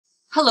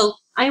Hello,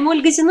 I'm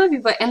Olga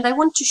Zinovieva and I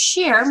want to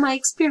share my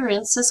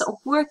experiences of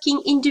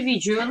working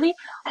individually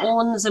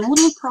on the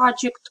Moodle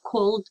project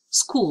called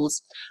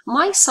Schools.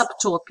 My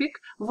subtopic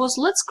was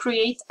Let's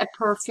Create a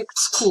Perfect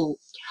School.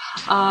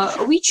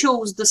 We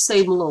chose the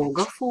same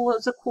logo for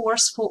the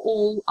course for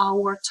all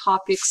our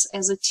topics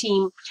as a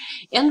team,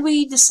 and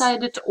we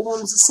decided on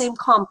the same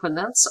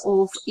components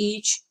of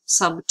each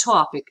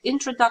subtopic: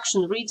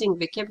 introduction, reading,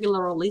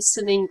 vocabulary,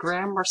 listening,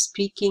 grammar,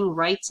 speaking,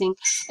 writing,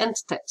 and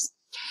text.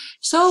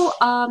 So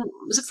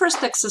the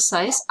first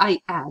exercise I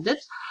added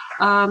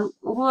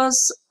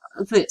was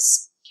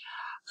this.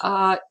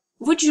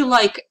 Would you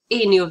like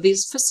any of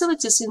these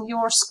facilities in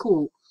your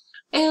school?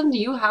 And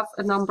you have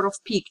a number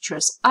of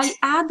pictures. I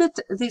added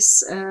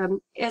this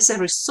as a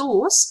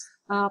resource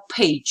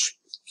page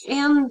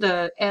and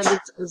added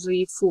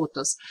the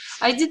photos.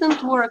 I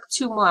didn't work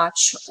too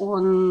much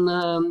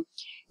on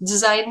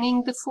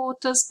designing the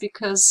photos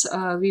because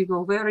we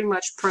were very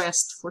much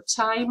pressed for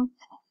time.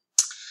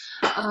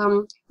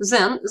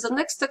 Then the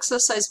next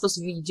exercise was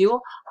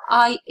video.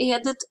 I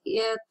added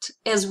it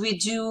as we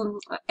do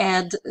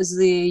add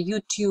the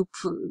YouTube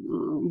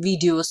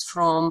videos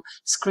from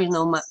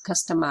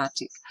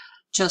Screencast-O-Matic.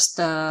 Just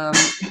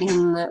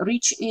in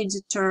Rich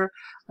Editor,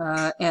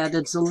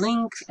 added the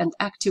link and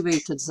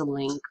activated the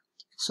link,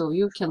 so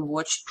you can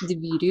watch the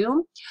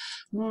video.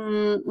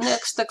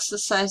 Next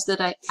exercise that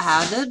I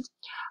added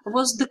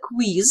was the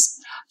quiz.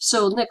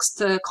 So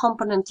next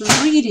component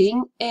is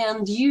reading,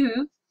 and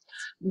you,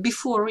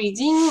 before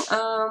reading,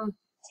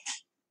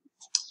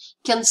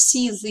 can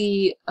see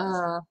the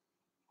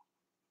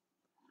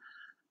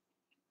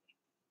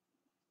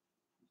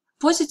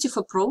positive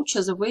approach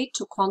as a way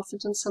to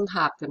confidence and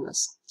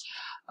happiness.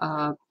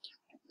 The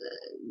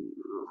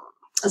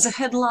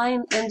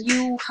headline, and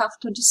you have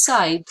to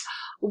decide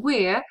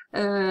where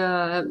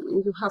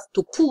you have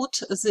to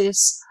put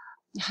this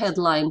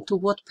headline, to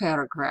what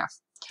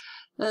paragraph.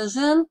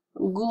 Then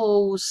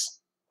goes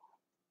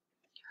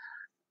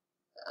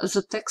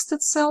the text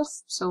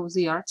itself, so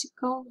the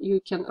article.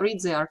 You can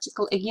read the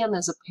article again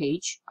as a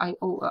page. I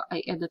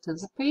edited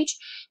the page,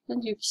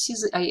 and you see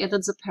I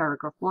added the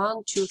paragraph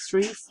 1, 2,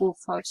 3, 4,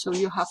 5. So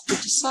you have to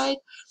decide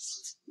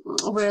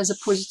where the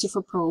positive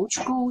approach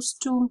goes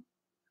to.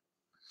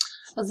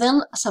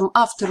 Then some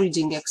after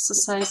reading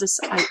exercises.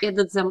 I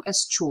added them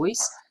as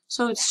choice.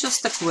 So it's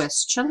just a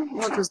question: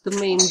 what is the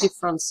main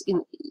difference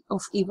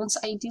of Evans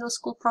Ideal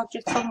School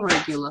project from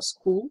regular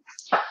school?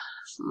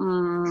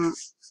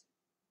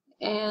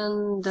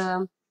 And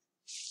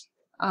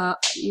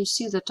you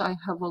see that I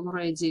have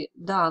already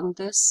done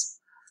this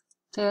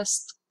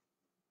test,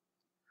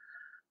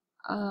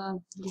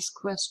 this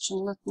question.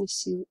 Let me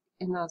see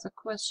another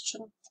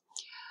question.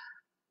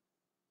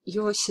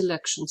 Your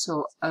selection.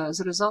 So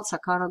the results are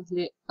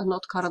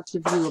not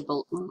currently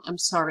viewable. I'm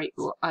sorry,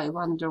 I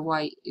wonder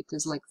why it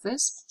is like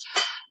this.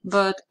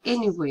 But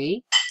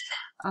anyway,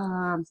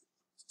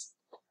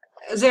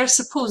 they're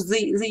supposed,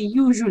 they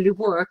usually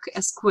work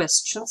as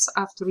questions,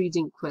 after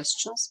reading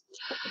questions.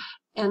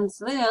 And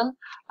then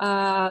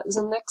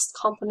the next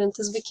component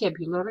is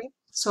vocabulary.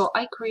 So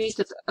I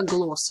created a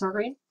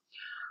glossary.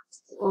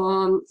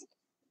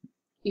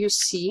 You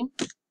see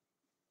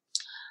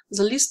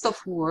the list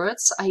of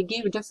words. I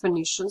gave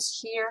definitions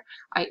here.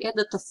 I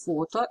added a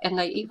photo, and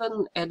I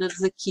even added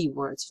the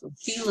keywords from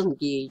feel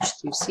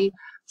engaged. You see,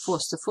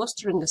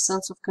 fostering a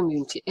sense of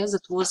community, as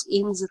it was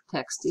in the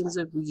text, in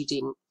the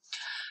reading.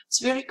 It's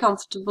very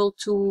comfortable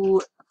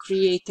to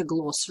create a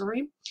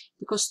glossary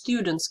because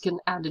students can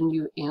add a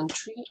new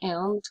entry,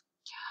 and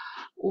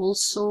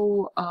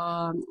also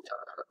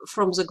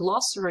from the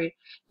glossary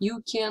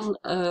you can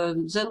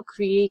then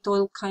create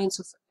all kinds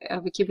of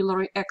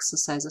vocabulary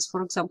exercises.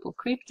 For example,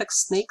 cryptex,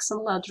 snakes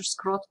and ladders,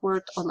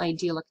 crossword on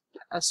Ideal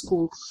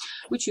School,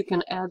 which you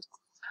can add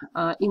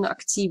in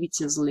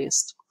activities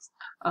list.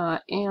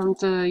 And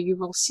you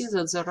will see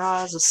that there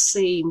are the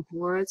same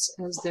words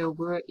as there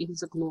were in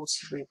the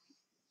glossary.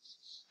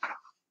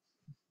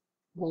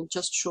 I'll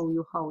just show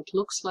you how it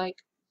looks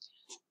like.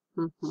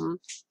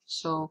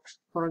 So,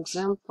 for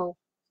example,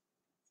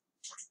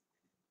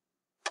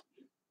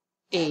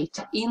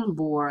 8,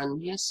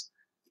 inborn, yes,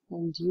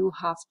 and you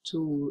have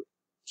to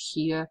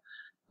here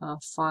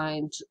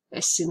find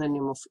a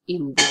synonym of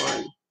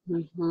inborn.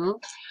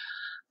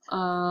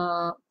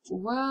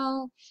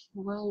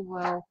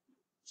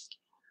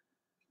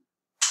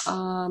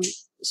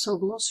 So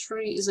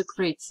glossary is a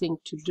great thing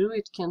to do.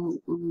 It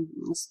can,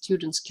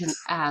 students can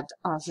add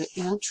other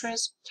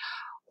entries.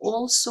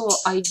 Also,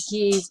 I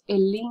gave a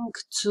link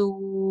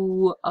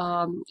to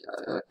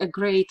a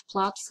great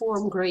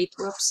platform, great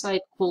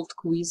website called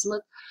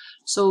Quizlet.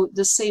 So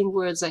the same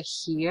words are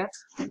here.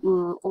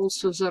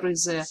 Also, there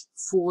is a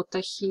photo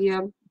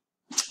here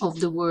of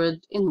the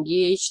word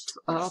engaged,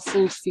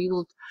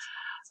 fulfilled.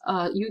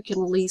 You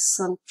can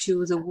listen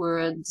to the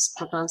words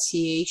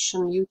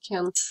pronunciation. You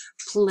can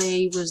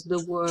play with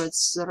the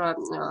words. There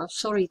are,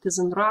 sorry, it is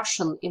in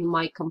Russian in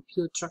my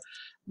computer,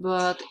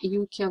 but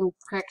you can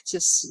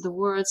practice the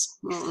words.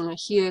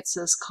 Here it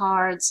says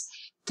cards,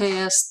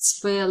 test,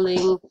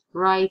 spelling,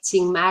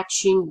 writing,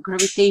 matching,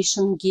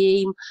 gravitation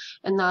game,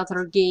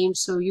 another game.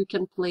 So you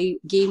can play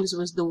games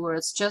with the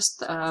words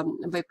just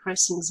by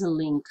pressing the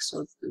link.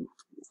 So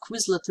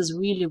Quizlet is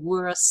really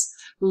worth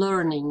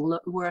learning,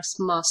 worth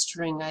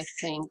mastering, I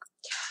think.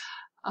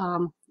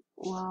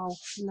 Wow,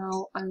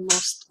 now I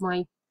lost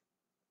my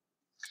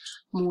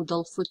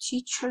Moodle for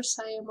Teachers,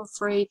 I am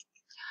afraid.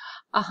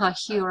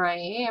 Here I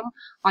am.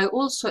 I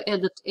also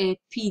added a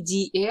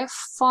PDF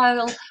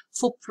file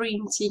for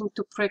printing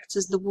to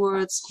practice the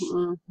words.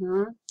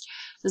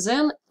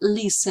 Then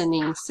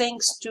listening.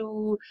 Thanks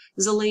to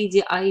the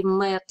lady I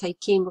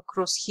came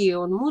across here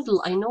on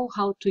Moodle, I know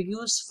how to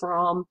use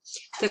from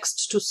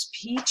text to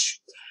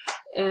speech.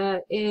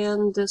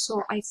 And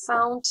so I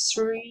found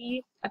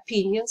 3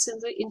 opinions in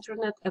the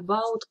internet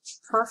about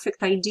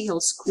perfect ideal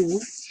school,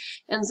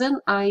 and then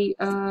I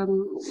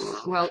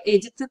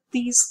edited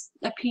these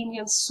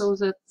opinions so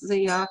that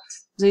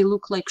they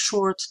look like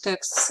short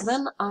texts.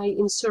 Then I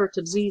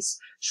inserted these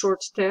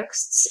short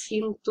texts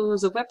into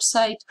the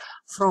website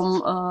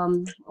from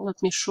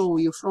let me show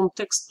you, from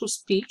text to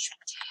speech,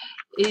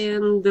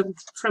 and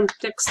from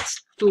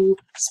text to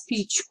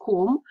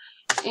speech.com.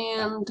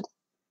 And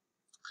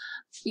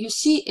you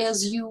see,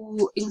 as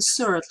you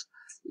insert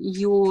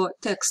your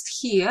text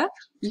here,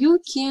 you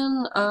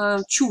can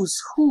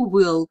choose who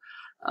will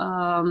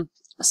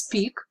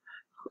speak,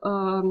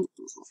 a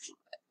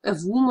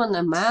woman,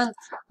 a man,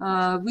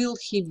 will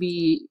he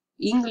be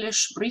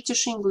English,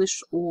 British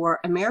English, or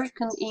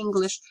American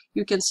English.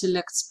 You can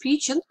select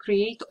speech and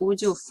create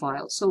audio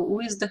file. So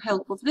with the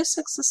help of this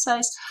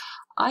exercise,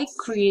 I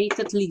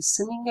created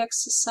listening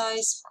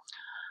exercise.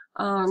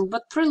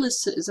 But there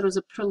is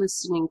a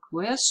pre-listening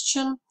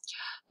question,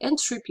 and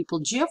 3 people,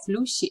 Jeff,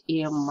 Lucy,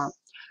 Emma.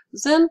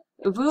 Then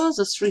were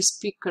the 3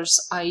 speakers'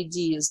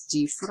 ideas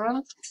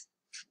different?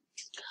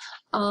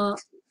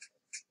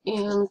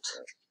 And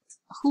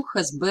who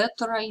has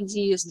better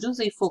ideas? Do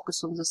they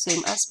focus on the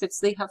same aspects?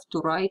 They have to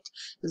write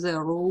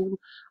their own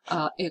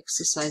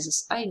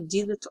exercises. I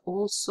did it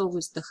also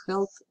with the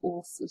help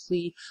of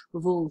the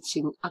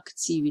voting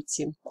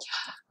activity,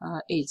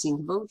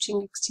 adding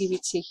voting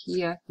activity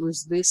here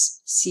with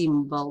this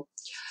symbol.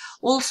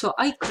 Also,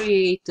 I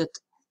created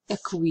a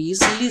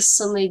quiz,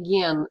 listen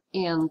again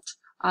and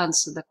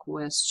answer the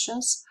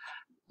questions.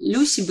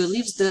 Lucy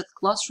believes that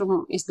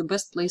classroom is the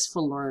best place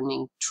for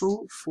learning.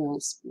 True,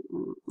 false.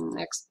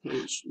 Next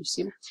page, you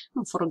see.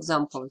 For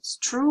example, it's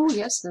true,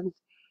 yes, and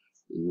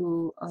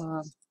you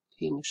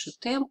finish a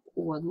temp.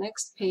 Or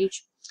next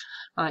page,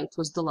 it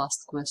was the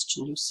last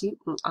question, you see.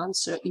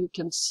 Answer, you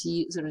can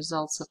see the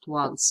results at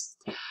once.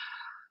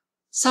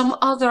 Some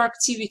other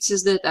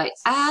activities that I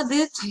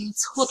added,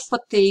 it's Hot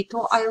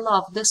Potato. I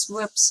love this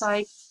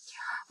website.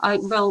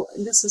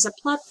 This is a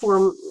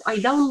platform. I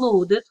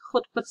downloaded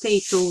Hot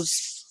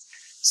Potatoes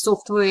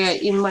software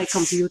in my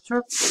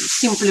computer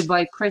simply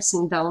by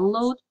pressing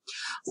download.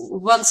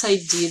 Once I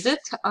did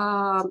it,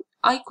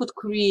 I could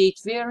create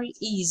very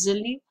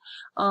easily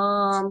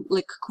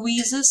like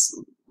quizzes,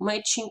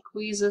 matching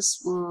quizzes,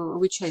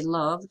 which I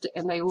loved,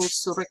 and I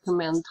also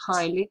recommend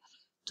highly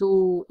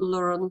to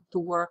learn to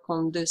work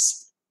on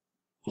this.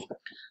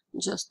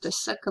 Just a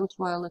second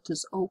while it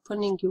is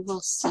opening, you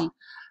will see.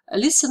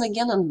 Listen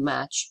again and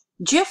match.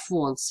 Jeff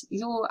wants,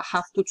 you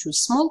have to choose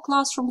small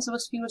classrooms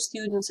with fewer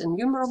students,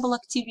 innumerable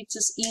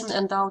activities in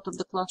and out of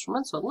the classroom,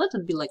 and so on. Let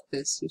it be like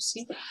this, you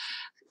see.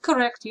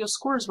 Correct, your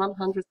score is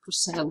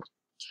 100%.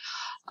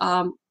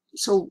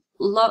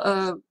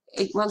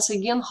 Once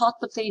again, Hot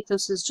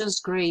Potatoes is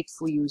just great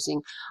for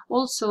using.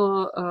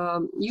 Also,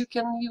 you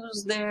can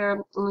use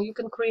you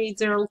can create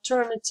their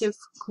alternative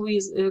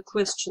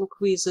question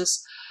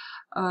quizzes,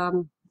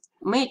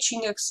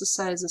 matching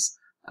exercises.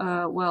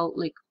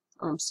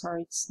 I'm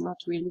sorry, it's not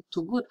really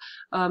too good.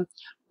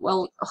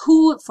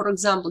 Who, for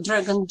example,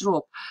 drag and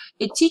drop.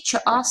 A teacher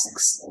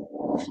asks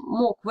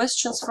more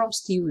questions from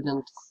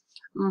student.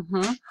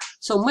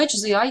 So match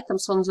the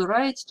items on the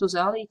right to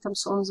the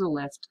items on the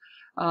left.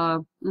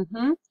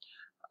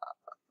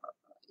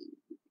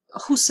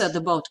 Who said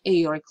about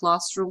AI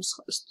classrooms,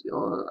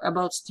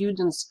 about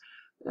students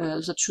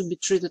that should be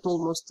treated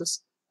almost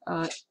as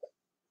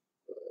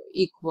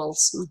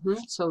equals?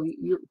 So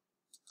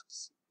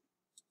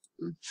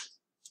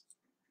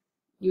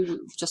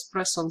you just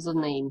press on the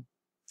name.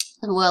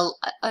 Well,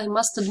 I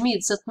must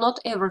admit that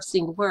not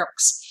everything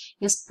works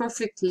as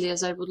perfectly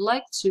as I would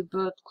like to,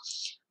 but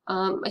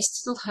I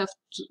still have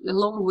a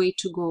long way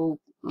to go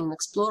in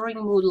exploring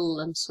Moodle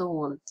and so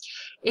on.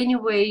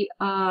 Anyway,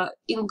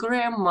 in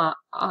grammar,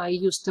 I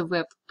used a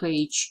web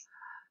page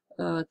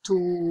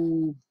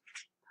to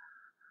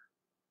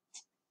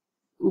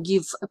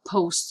give a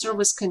poster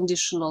with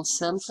conditional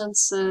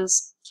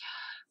sentences.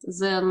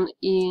 Then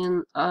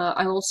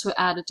I also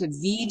added a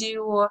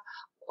video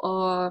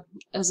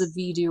as a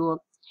video.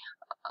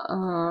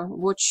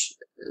 Watch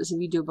the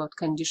video about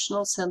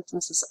conditional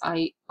sentences.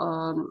 I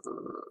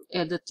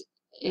added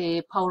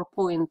a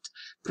PowerPoint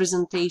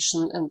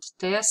presentation and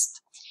test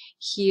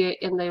here,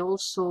 and I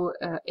also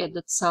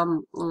added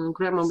some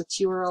grammar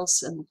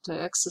materials and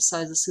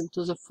exercises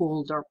into the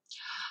folder.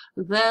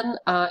 Then,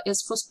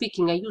 as for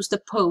speaking, I used a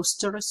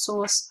poster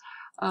resource,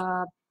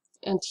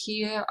 and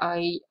here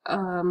I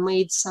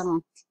made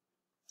some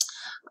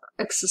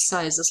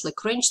exercises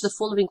like range the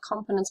following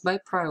components by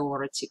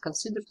priority,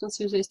 consider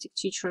enthusiastic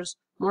teachers,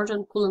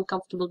 modern, cool, and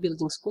comfortable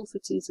building, school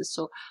facilities.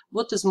 So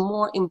what is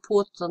more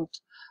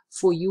important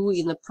for you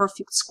in a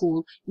perfect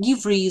school?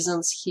 Give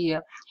reasons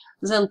here.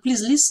 Then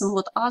please listen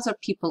what other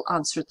people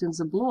answered in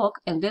the blog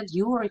and add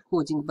your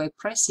recording by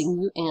pressing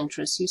new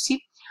entries. You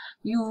see,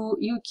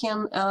 you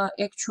can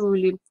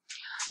actually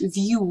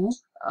view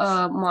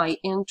my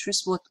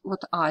entries,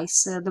 what I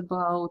said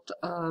about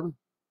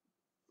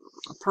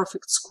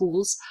perfect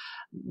schools,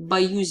 by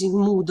using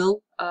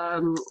Moodle,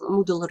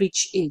 Moodle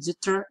Rich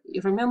Editor.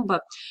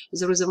 Remember,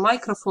 there is a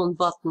microphone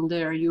button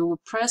there. You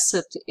press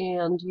it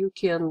and you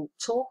can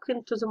talk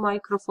into the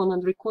microphone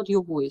and record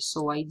your voice.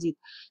 So I did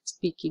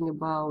speaking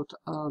about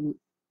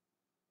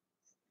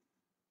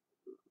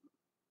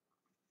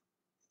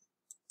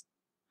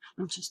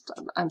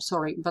I'm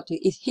sorry, but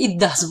it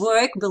does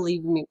work,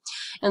 believe me.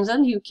 And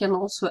then you can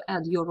also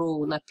add your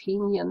own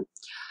opinion.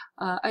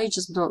 I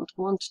just don't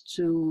want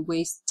to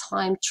waste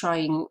time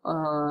trying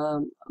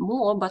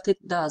more, but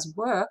it does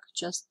work.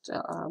 Just,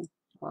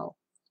 well,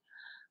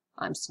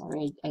 I'm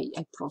sorry,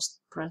 I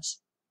pressed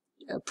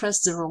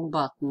the wrong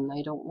button.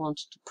 I don't want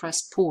to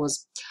press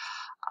pause.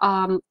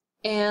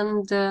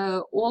 And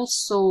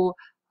also,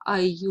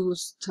 I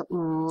used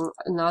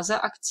another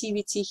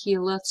activity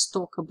here. Let's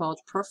talk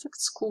about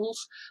perfect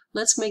schools.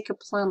 Let's make a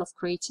plan of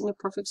creating a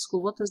perfect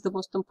school. What is the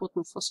most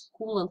important for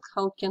school and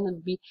how can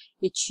it be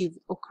achieved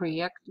or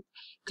created?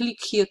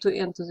 Click here to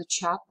enter the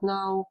chat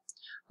now.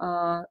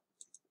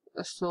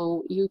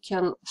 So you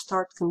can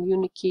start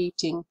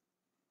communicating,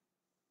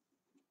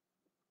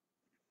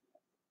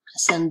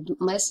 send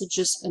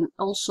messages, and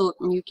also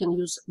you can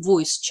use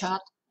voice chat,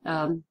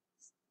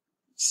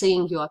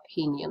 saying your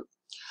opinion.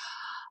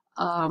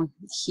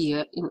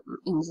 Here in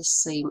the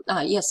same,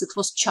 yes, it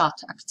was chat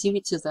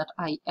activity that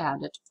I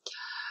added.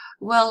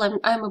 Well,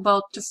 I'm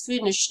about to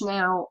finish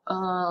now.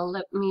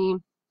 Let me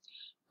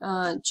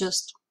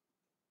just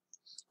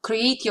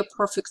create your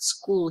perfect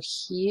school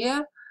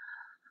here.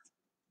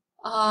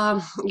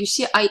 You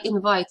see, I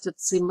invited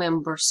the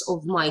members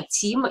of my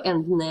team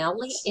and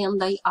Nelly,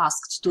 and I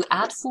asked to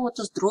add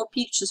photos, draw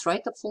pictures,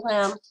 write a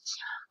plan,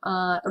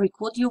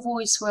 record your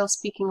voice while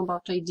speaking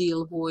about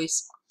ideal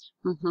voice.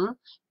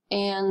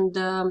 And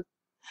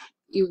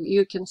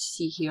you can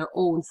see here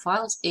own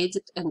files,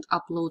 edit and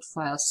upload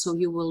files. So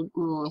you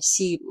will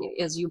see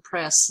as you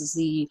press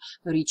the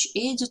Rich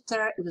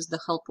Editor, with the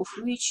help of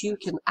which you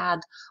can add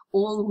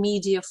all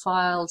media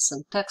files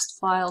and text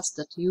files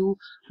that you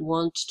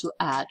want to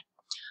add,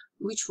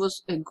 which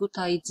was a good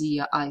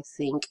idea, I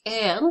think.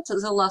 And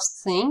the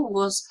last thing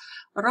was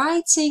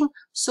writing.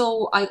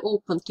 So I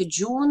opened a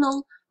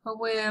journal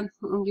where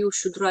you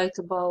should write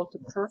about a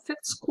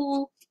perfect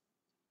school.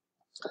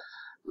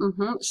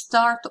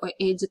 Start or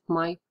edit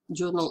my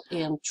journal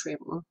entry.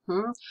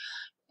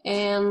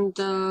 And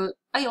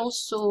I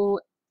also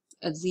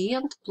at the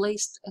end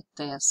placed a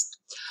test.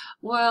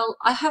 Well,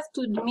 I have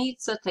to admit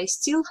that I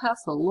still have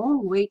a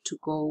long way to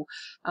go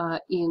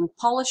in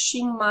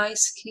polishing my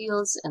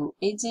skills and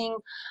adding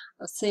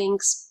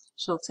things.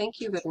 So thank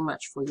you very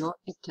much for your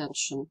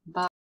attention.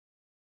 Bye.